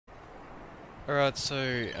Alright, so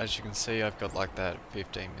as you can see I've got like that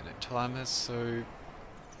 15-minute timer, so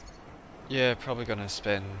yeah, probably gonna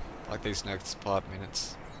spend like these next 5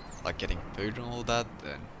 minutes like getting food and all that,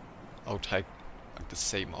 then I'll take like the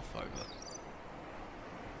sea moth over.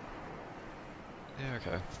 Yeah,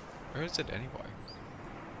 okay. Where is it anyway?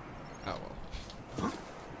 Oh well.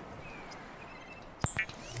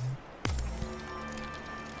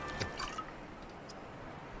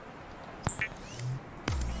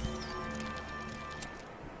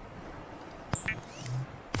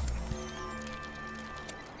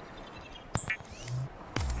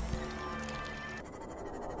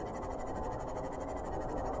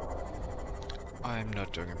 I'm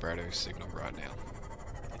not doing a radio signal right now.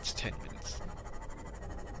 It's 10 minutes.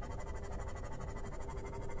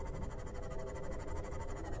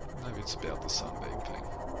 Maybe it's about the sunbeam thing.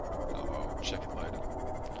 Oh, I'll check it later.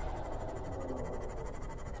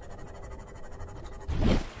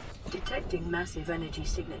 Detecting massive energy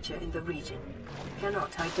signature in the region.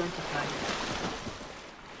 Cannot identify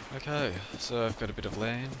it. Okay, so I've got a bit of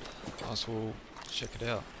land. Might as well check it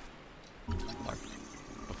out. Like,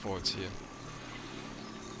 before it's here.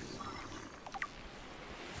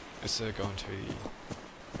 Is there going to be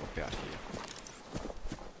about here?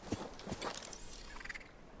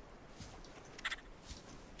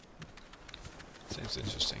 Seems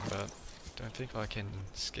interesting, but don't think I can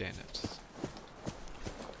scan it.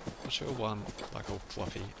 Not sure why I'm like all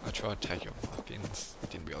fluffy. I tried taking off my fins,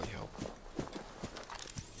 it didn't really help.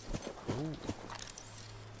 Ooh.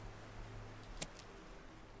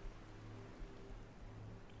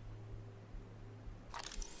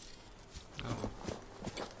 Oh.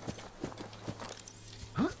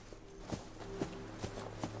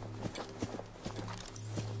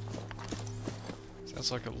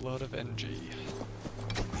 Sounds like a lot of energy.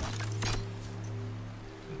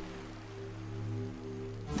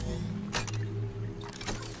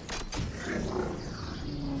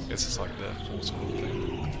 Guess it's like the force field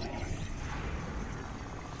thing.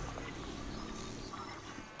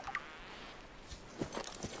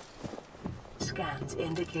 Scans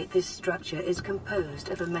indicate this structure is composed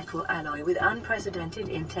of a metal alloy with unprecedented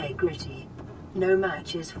integrity. No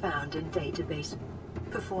match is found in database.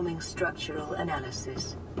 Performing structural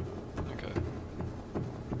analysis. Okay.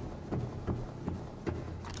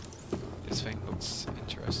 This thing looks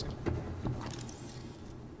interesting.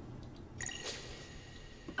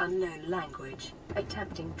 Unknown language.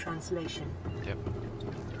 Attempting translation. Yep.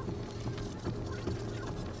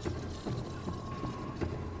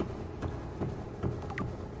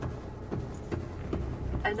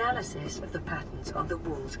 Analysis of the patterns on the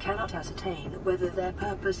walls cannot ascertain whether their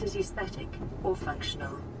purpose is aesthetic or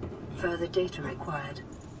functional. Further data required.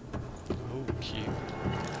 Oh, cute.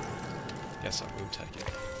 Yes, I will take it.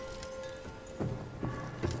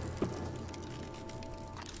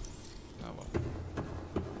 Oh well.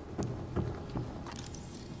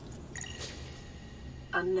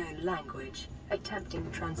 Unknown language. Attempting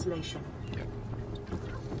translation. Yep.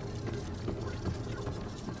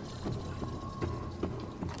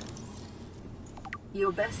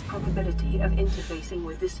 Your best probability of interfacing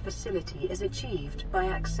with this facility is achieved by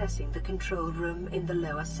accessing the control room in the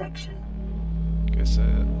lower section. I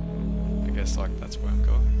guess like that's where I'm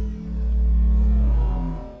going.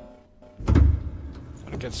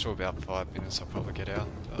 When it gets to about 5 minutes, I'll probably get out.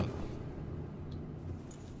 But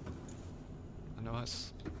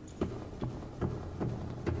nice.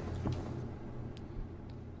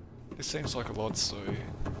 This seems like a lot, so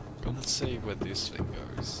gonna see where this thing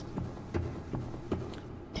goes.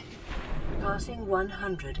 Passing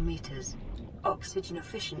 100 meters. Oxygen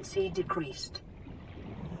efficiency decreased.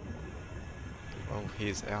 Well,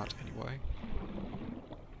 he's out anyway.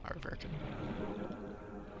 I reckon.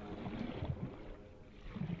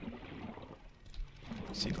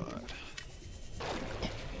 Sea glide.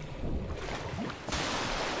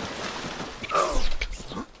 Oh.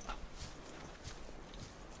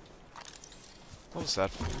 What was that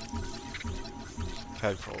for?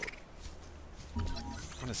 Code for it. I'm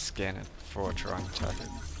gonna scan it before I try and attack it.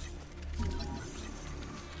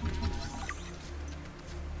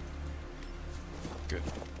 Good.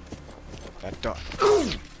 That died.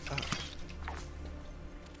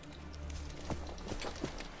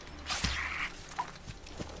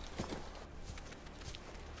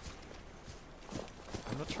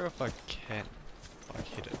 I'm not sure if I can, like,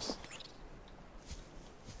 hit it.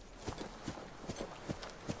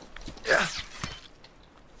 Yeah.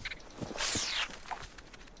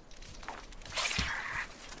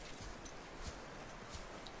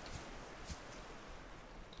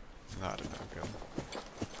 I don't know, girl.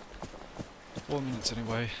 4 minutes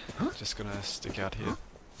anyway. Just gonna stick out here.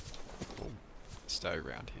 Oh. stay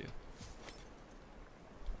around here.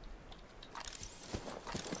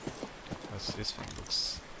 This thing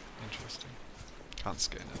looks interesting. Can't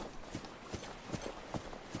scan it.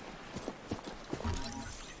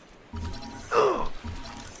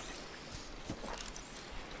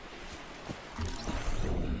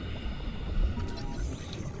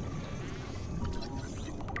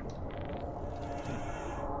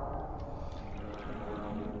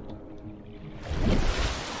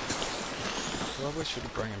 Probably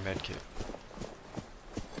should bring a medkit.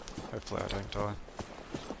 Hopefully I don't die.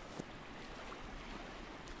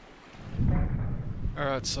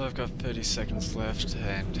 Alright, so I've got 30 seconds left,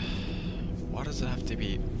 and why does it have to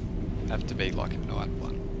be like a night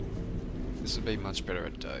one? This would be much better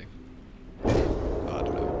at day. I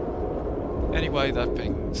don't know. Anyway, that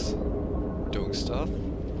thing's doing stuff.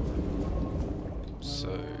 So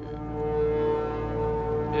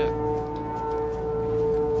yeah.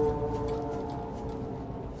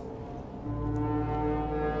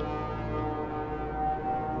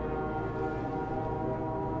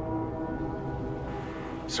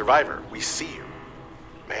 Survivor, we see you.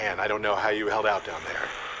 Man, I don't know how you held out down there.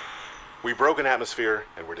 We broke an atmosphere,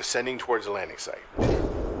 and we're descending towards the landing site.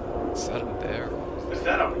 Is that in there? Is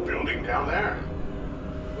that a building down there?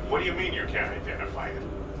 What do you mean you can't identify it?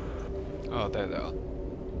 Oh, there they are.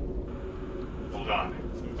 Hold on.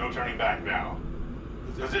 No turning back now.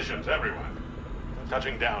 Positions, everyone.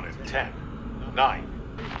 Touching down in 10, 9,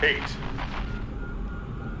 8.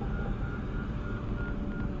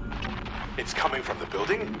 It's coming from the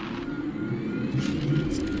building?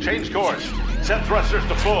 Change course. Set thrusters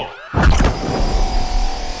to full.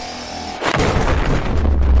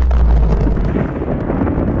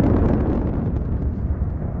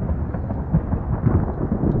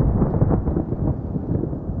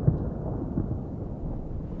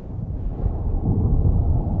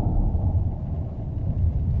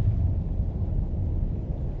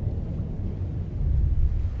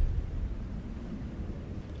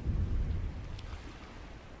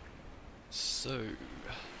 So,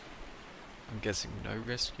 I'm guessing no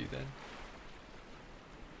rescue then?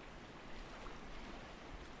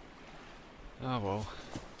 Oh well.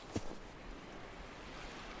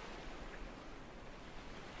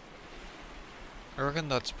 I reckon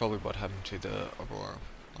that's probably what happened to the Aurora,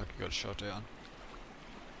 like it got shot down.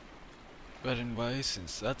 But anyway,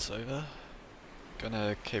 since that's over,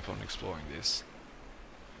 gonna keep on exploring this.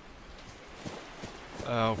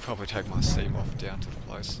 I'll probably take my steam off down to the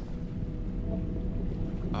place.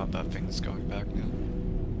 Oh, that thing's going back now.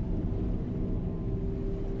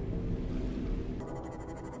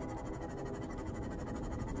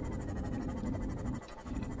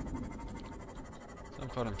 Some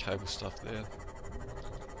kind of cable stuff there.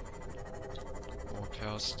 More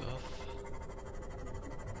power stuff.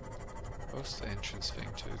 What's the entrance thing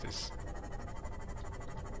to this?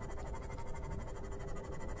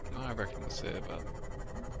 I reckon it's there, but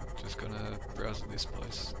just gonna browse this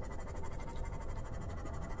place.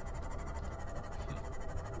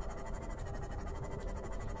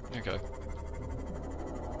 Okay.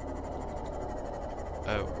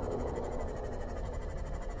 Oh.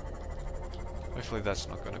 Hopefully that's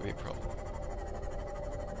not going to be a problem.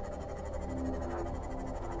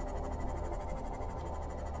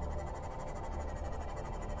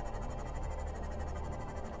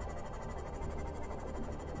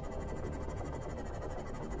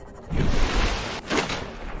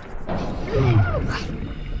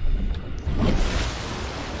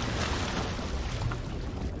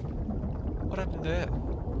 What happened there?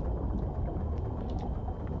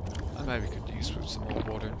 I maybe could use with some more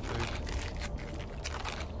water and food.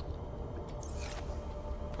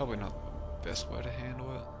 Probably not the best way to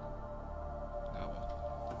handle it. Oh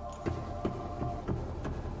well.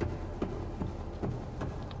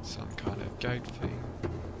 Some kind of gate thing.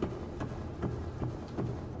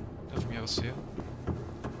 Nothing else here.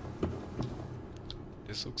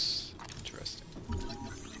 This looks interesting.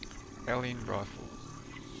 Alien rifle.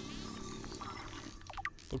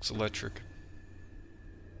 Looks electric.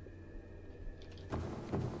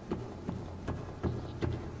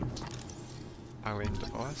 Alien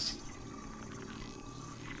device.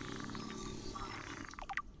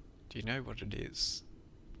 Do you know what it is?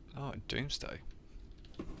 Oh, Doomsday.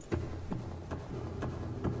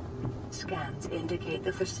 Scans indicate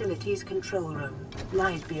the facility's control room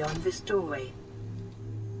lies beyond this doorway.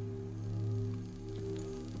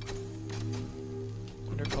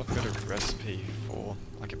 Wonder if I've got a recipe for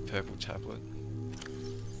like a purple tablet.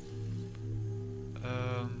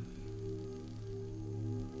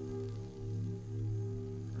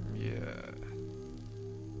 Yeah.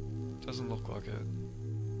 Doesn't look like it.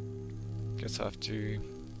 Guess I have to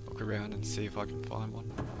look around and see if I can find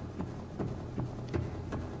one.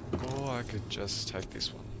 Or I could just take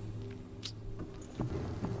this one.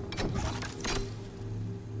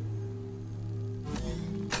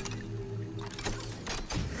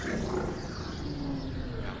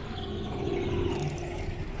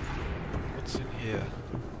 What's in here?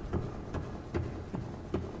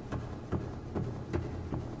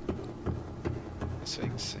 This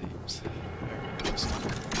thing seems very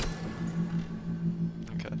interesting.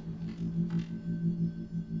 Okay.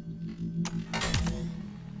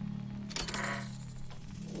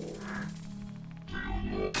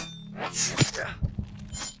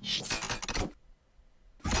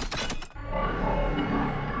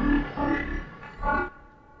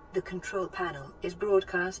 The control panel is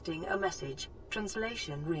broadcasting a message.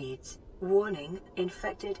 Translation reads, "Warning,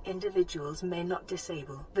 infected individuals may not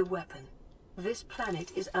disable the weapon. This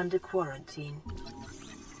planet is under quarantine.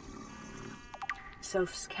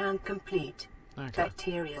 Self-scan complete. Okay.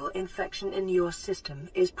 Bacterial infection in your system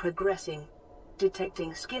is progressing.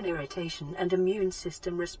 Detecting skin irritation and immune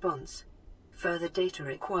system response. Further data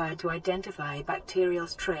required to identify bacterial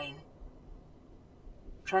strain.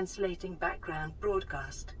 Translating background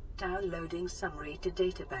broadcast. Downloading summary to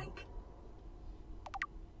databank."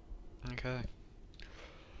 Okay.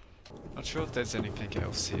 Not sure if there's anything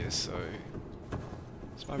else here, so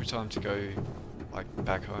it's maybe time to go, like,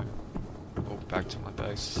 back home or back to my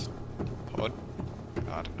base pod.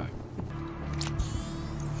 I don't know.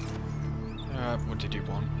 Alright, what did you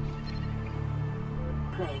want?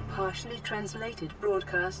 Playing partially translated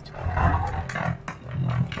broadcast.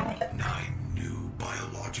 9 new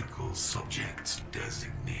biological subjects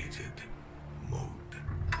designated. Mode.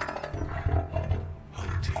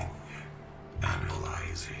 Hunting.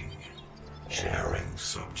 Analyzing. Sharing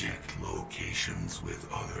subject locations with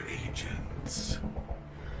other agents.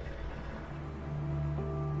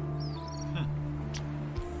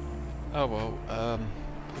 Oh well,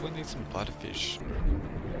 probably need some butterfish.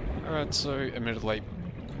 Alright, so admittedly,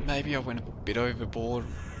 maybe I went a bit overboard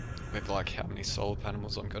with like how many solar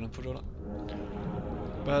panels I'm gonna put on it.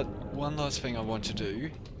 But one last thing I want to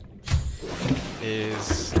do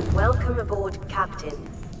is, Welcome aboard, Captain.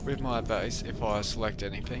 with my base, if I select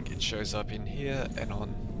anything, it shows up in here and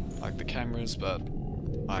on like the cameras, but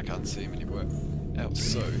I can't see them anywhere else.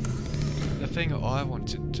 So the thing I want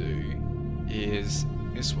to do is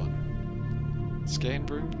this one. Scan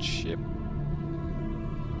room chip.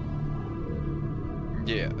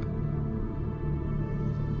 Yeah.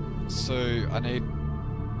 So I need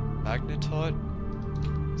magnetite.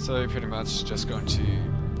 So pretty much just going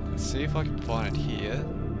to see if I can find it here,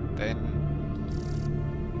 then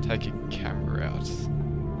take a camera out.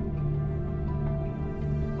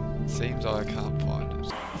 Seems I can't find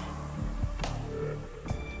it.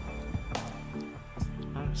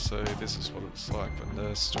 So this is what it's like when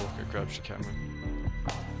the stalker grabs your camera.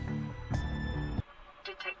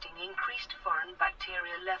 Detecting increased foreign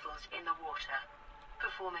bacteria levels in the water.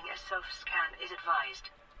 Performing a self-scan is advised.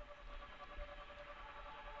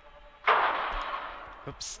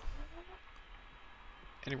 Oops.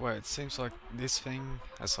 Anyway, it seems like this thing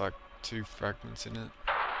has like 2 fragments in it.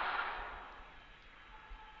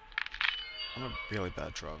 I'm a really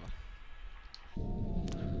bad driver.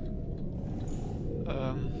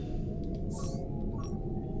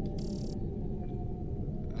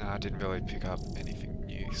 No, I didn't really pick up anything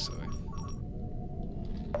new, so...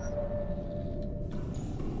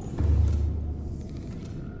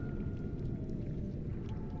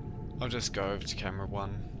 I'll just go over to camera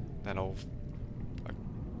 1, then I'll like,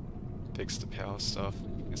 fix the power stuff.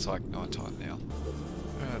 It's like night time now.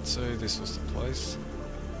 Alright, so this was the place.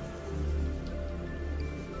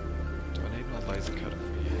 Do I need my laser cutter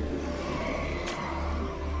for you?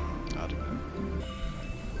 I don't know.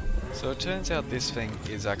 So it turns out this thing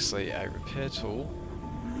is actually a repair tool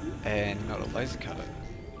and not a laser cutter.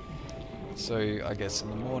 So I guess in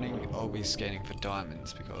the morning I'll be scanning for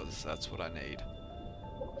diamonds because that's what I need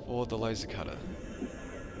for the laser cutter.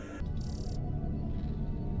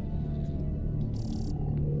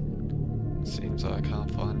 Seems I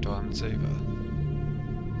can't find diamonds either.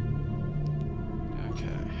 Okay.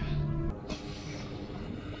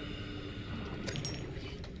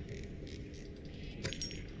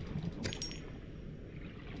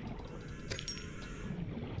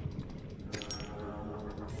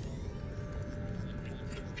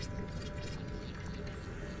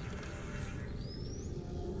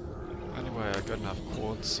 Anyway, I got enough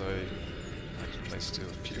quartz, so I can at least do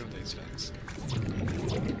a few of these things.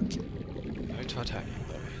 No titanium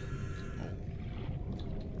though.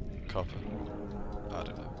 Or copper. I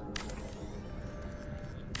don't know.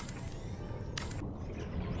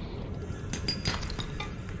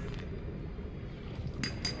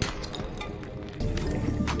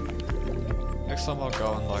 next time I'll go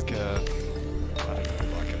on like a, I don't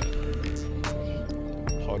know, like a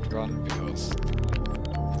pod run because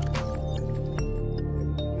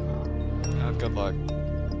I've got like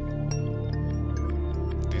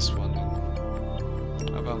this one and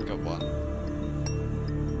I've only got one.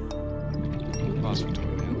 Might as well do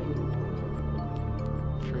it now.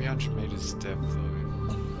 300 meters depth though.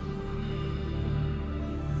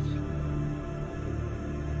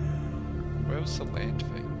 Where was the land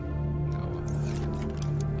thing?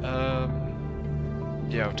 Oh.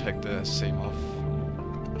 Yeah, I'll take the seam off.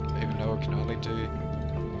 Even though I can only do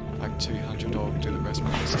like 200, I'll do the rest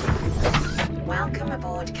myself. Welcome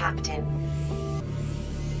aboard, Captain.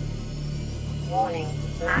 Warning,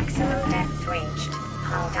 maximum depth reached.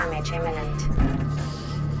 Hull damage imminent.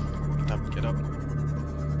 Get up.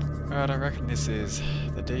 Alright, I reckon this is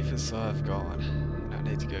the deepest I've gone. And I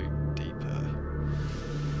need to go deeper.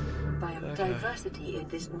 Biodiversity in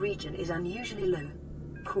this region is unusually low.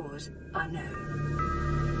 Cause unknown.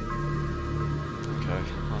 Okay,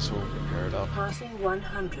 might as well repair it up. Passing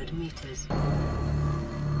 100 meters.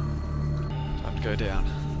 Time to go down.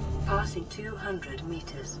 Passing 200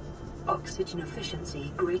 meters. Oxygen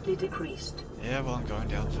efficiency greatly decreased. Yeah, well, I'm going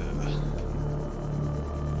down further.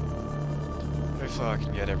 Hopefully I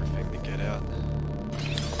can get everything to get out.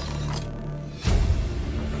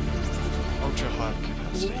 Ultra high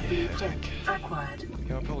capacity headache. Acquired.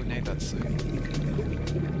 Yeah, I'll probably need that soon.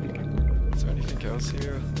 Is there anything else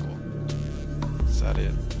here? Or is that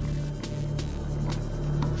it?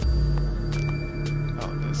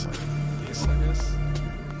 Oh, there's like this, I guess.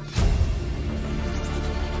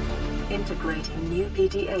 Integrating new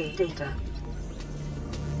PDA data.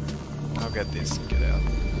 I'll get this and get out.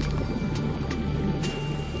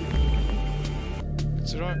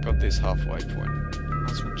 Considering I've got this halfway point,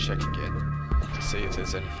 might as well check again to see if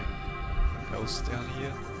there's anything else down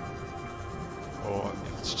here. Or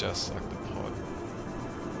if it's just like the pod.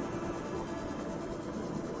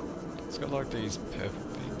 It's got like these purple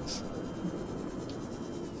things.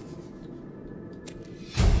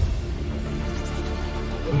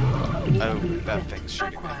 Oh, that thing's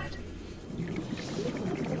shooting me. Acquired.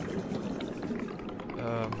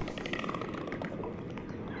 Ow.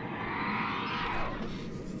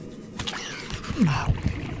 Ow.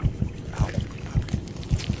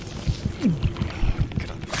 Get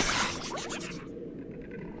up.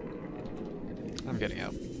 I'm getting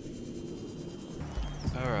out.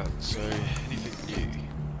 Alright, so anything new?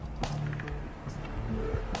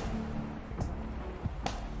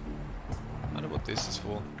 I wonder what this is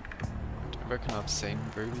for. Do I reckon I've seen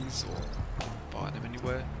rubies or buying them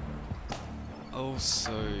anywhere?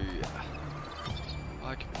 Also,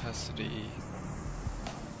 high capacity.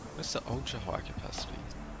 What's the ultra high capacity?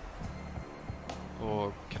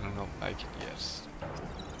 Or can I not make it yet?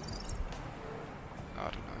 I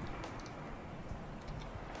don't know.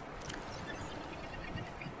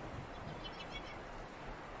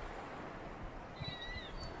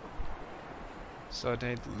 So I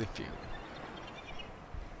need lithium.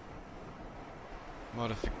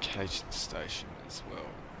 Modification station as well.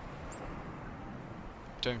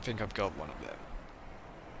 Don't think I've got one of them.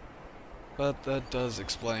 But that does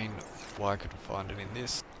explain why I couldn't find it in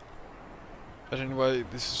this. But anyway,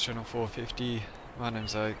 this is channel 450. My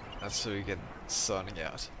name's Ake. That's so again signing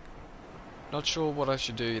out. Not sure what I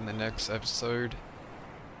should do in the next episode.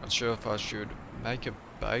 Not sure if I should make a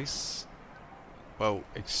base. Well,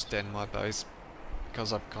 extend my base.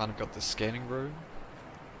 Because I've kind of got the scanning room.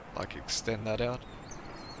 Like extend that out.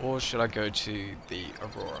 Or should I go to the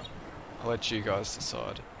Aurora? I'll let you guys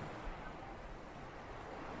decide.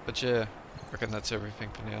 But yeah, I reckon that's everything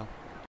for now.